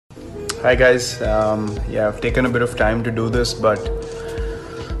Hi guys, yeah, I've taken a bit of time to do this, but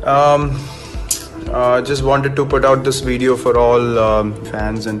just wanted to put out this video for all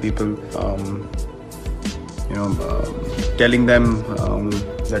fans and people, telling them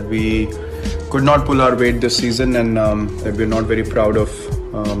that we could not pull our weight this season, and that we're not very proud of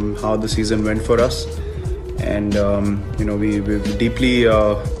how the season went for us. And we're deeply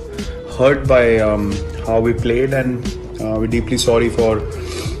hurt by how we played, and we're deeply sorry for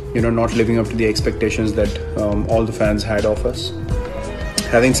not living up to the expectations that all the fans had of us.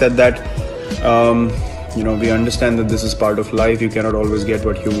 Having said that, we understand that this is part of life. You cannot always get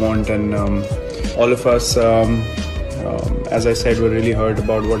what you want, and all of us, as I said, were really hurt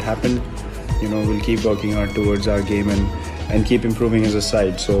about what happened. We'll keep working hard towards our game and keep improving as a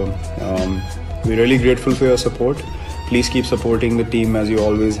side. So we're really grateful for your support. Please keep supporting the team as you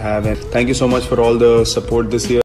always have, and thank you so much for all the support this year.